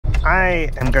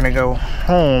I am gonna go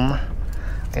home.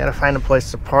 I gotta find a place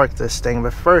to park this thing,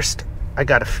 but first I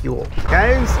gotta fuel.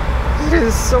 Guys, it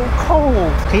is so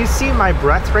cold. Can you see my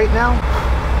breath right now?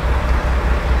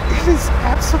 It is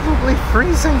absolutely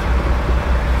freezing.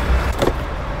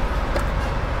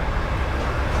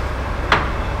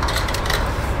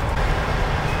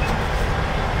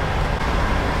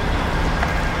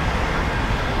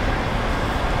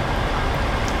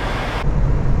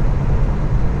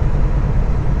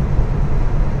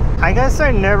 I guess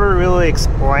I never really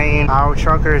explained how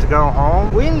truckers go home.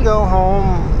 We can go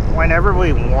home whenever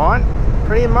we want,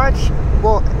 pretty much.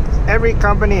 Well, every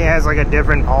company has like a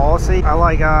different policy. I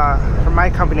like, for my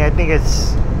company, I think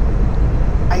it's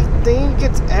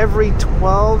every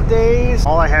 12 days.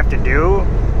 All I have to do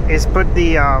is put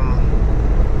the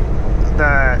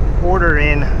order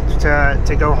in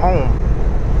to go home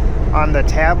on the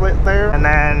tablet there, and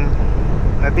then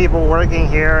the people working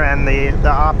here and the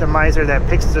optimizer that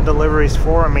picks the deliveries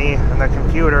for me and the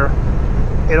computer,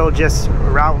 it'll just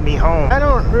route me home. I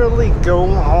don't really go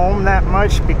home that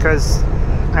much because,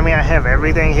 I mean, I have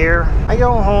everything here. I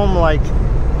go home like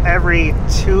every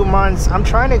 2 months. I'm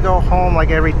trying to go home like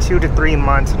every 2 to 3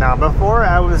 months now. Before,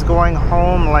 I was going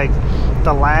home like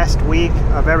the last week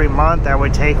of every month. I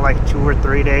would take like 2 or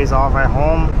 3 days off at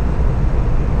home.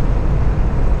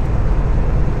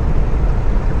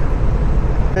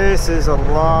 This is a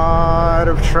lot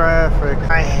of traffic.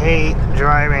 I hate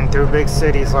driving through big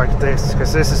cities like this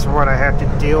because this is what I have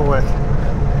to deal with.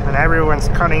 And everyone's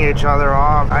cutting each other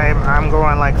off. I'm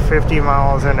going like 50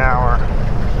 miles an hour.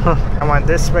 I want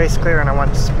this space clear and I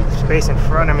want space in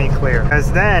front of me clear.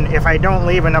 Because then if I don't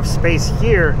leave enough space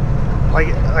here,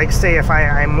 like say if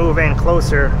I move in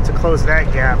closer to close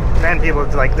that gap, then people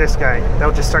like this guy,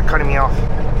 they'll just start cutting me off.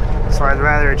 So I'd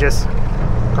rather just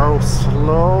go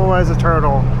slow as a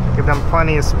turtle, give them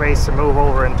plenty of space to move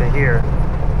over into here.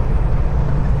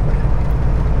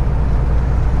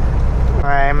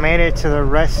 I made it to the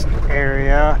rest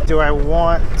area. Do I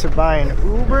want to buy an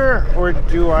Uber or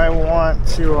do I want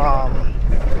to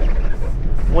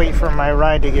wait for my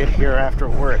ride to get here after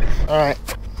work? Alright,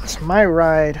 so my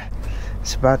ride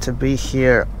is about to be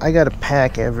here. I gotta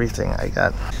pack everything. I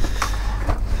got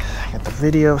the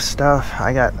video stuff.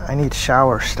 I need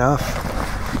shower stuff.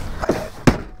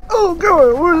 Oh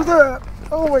god, what is that?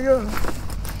 Oh my god.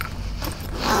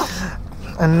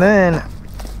 And then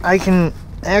I can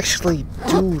actually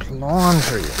do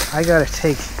laundry. I gotta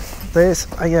take this,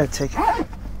 I gotta take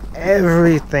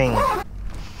everything.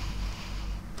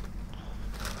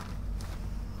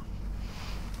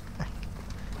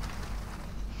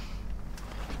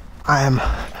 I am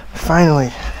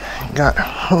finally got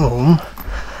home.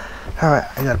 Alright,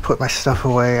 I gotta put my stuff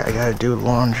away. I gotta do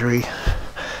laundry.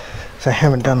 So I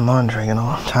haven't done laundry in a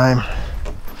long time.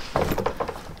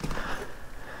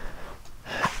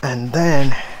 And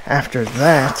then after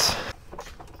that,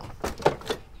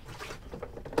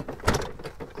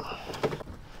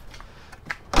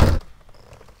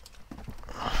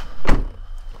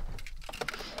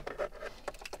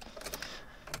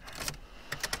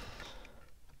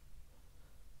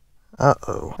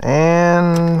 uh-oh,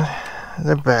 and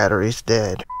the battery's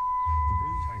dead.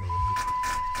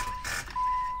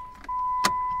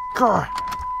 God.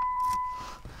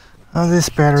 Oh, this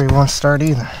battery won't start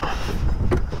either.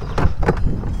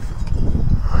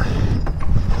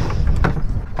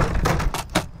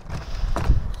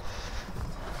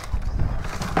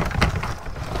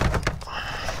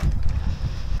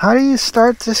 How do you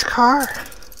start this car?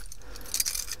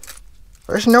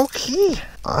 There's no key.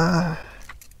 Oh.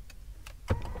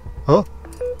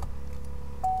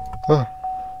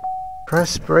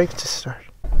 Press brake to start.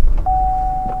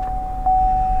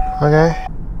 Okay.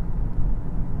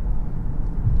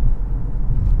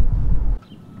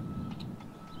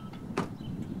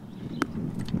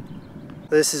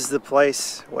 This is the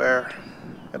place where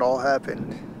it all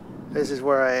happened. This is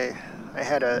where I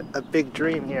had a big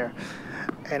dream here.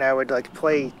 And I would like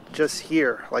play just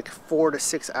here, like 4 to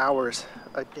 6 hours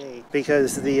a day.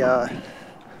 Because the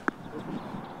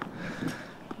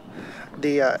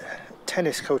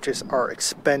tennis coaches are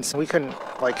expensive. We couldn't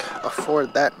like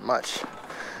afford that much.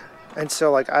 And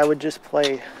so like I would just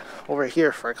play over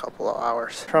here for a couple of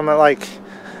hours. From like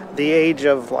the age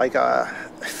of like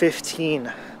 15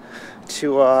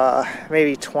 to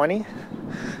maybe 20.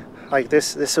 Like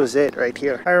this was it right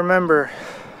here. I remember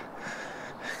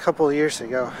a couple of years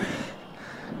ago,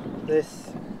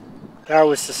 that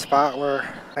was the spot where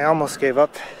I almost gave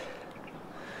up.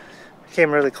 I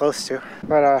came really close to,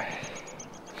 but I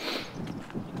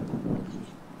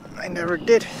never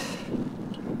did.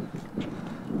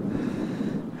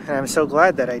 And I'm so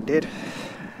glad that I did.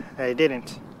 I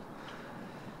didn't.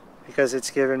 Because it's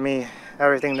given me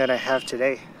everything that I have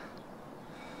today.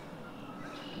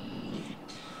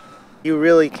 You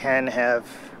really can have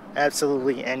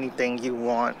absolutely anything you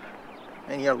want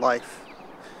in your life.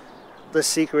 The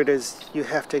secret is you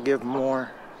have to give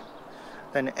more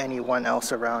than anyone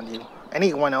else around you,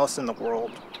 anyone else in the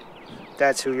world.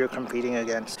 That's who you're competing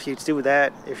against. If you do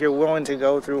that, if you're willing to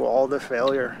go through all the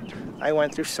failure, I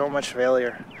went through so much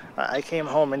failure. I came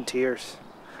home in tears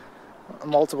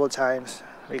multiple times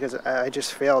because I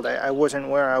just failed. I wasn't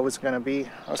where I was gonna be.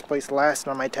 I was placed last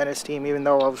on my tennis team, even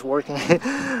though I was working.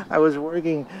 I was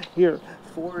working here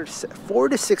 4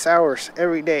 to 6 hours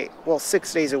every day. Well,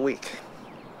 6 days a week.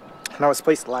 And I was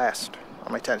placed last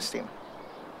on my tennis team.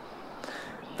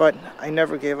 But I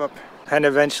never gave up. And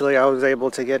eventually I was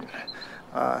able to get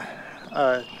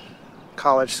a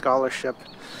college scholarship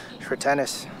for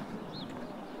tennis.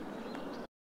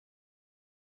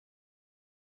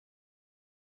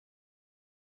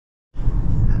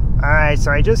 Alright, so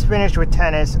I just finished with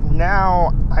tennis.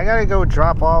 Now I gotta go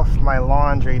drop off my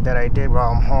laundry that I did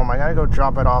while I'm home. I gotta go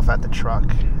drop it off at the truck.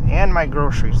 And my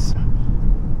groceries.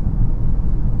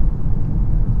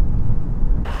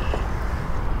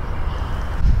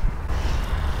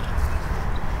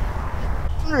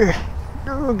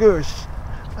 Oh gosh.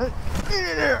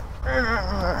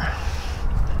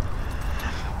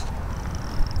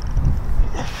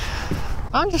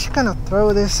 I'm just gonna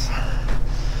throw this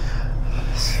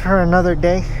for another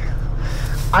day.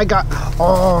 I got,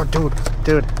 oh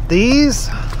dude, these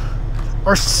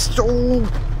are so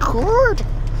good.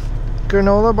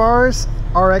 Granola bars,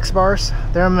 RX bars,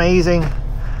 they're amazing,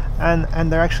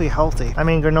 and they're actually healthy. I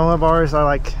mean, granola bars are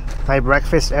like my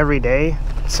breakfast every day,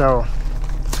 so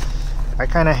I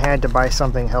kind of had to buy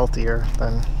something healthier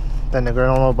than the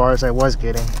granola bars I was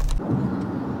getting.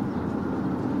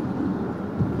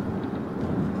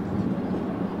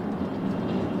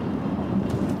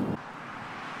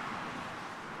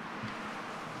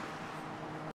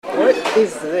 What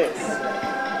is this?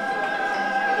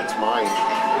 It's mine.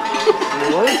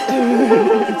 What?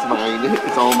 It's mine.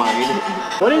 It's all mine.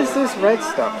 What is this red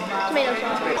stuff? Tomato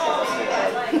sauce.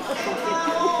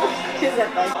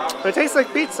 It tastes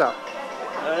like pizza.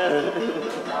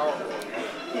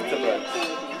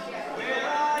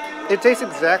 It tastes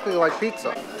exactly like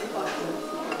pizza.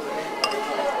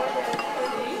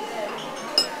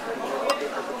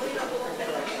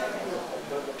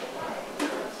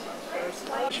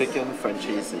 Chicken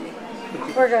francesi.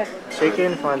 We're good.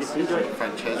 Chicken francesi.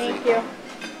 Francesi. Thank you.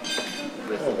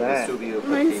 With Look at that. Vesuvio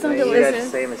Mine's so pepe. You got the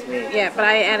delicious. same as me. Yeah, but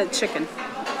I added chicken.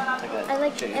 I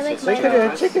like So you mine. could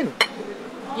have chicken.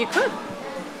 You could.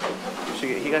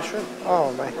 He got shrimp.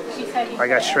 Oh my. She said I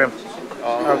got shrimp.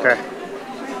 Oh, Okay.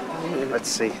 Let's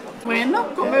see. Bueno,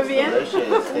 come bien.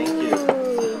 delicious. Thank you.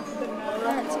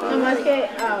 Nomás que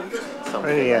What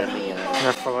do you got?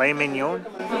 A filet mignon?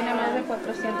 tiene más de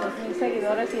 400,000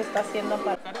 seguidores y está haciendo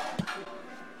para...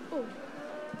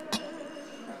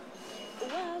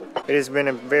 It has been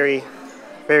a very,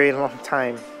 very long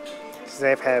time since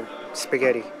I've had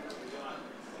spaghetti.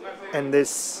 And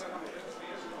this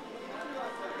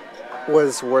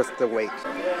was worth the wait.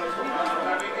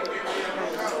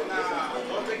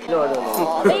 No.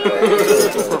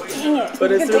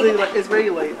 But it's really like, It's very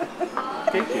late.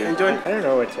 Thank you. Enjoy. I don't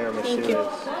know what tiramisu is.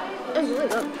 It's really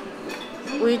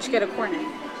good. we each get a corner.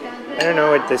 I don't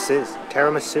know what this is.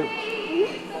 Tiramisu.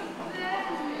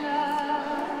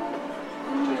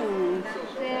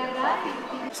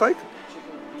 It's like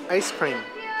ice cream,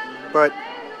 but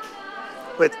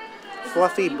with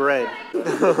fluffy bread.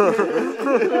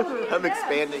 I'm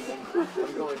expanding.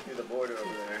 I'm going through the border over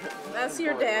there. That's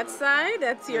your dad's side,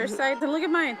 that's your side. Then look at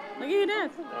mine. Look at your dad.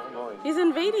 I'm going. He's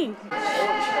invading. No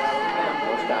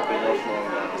stopping, no slowing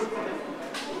down.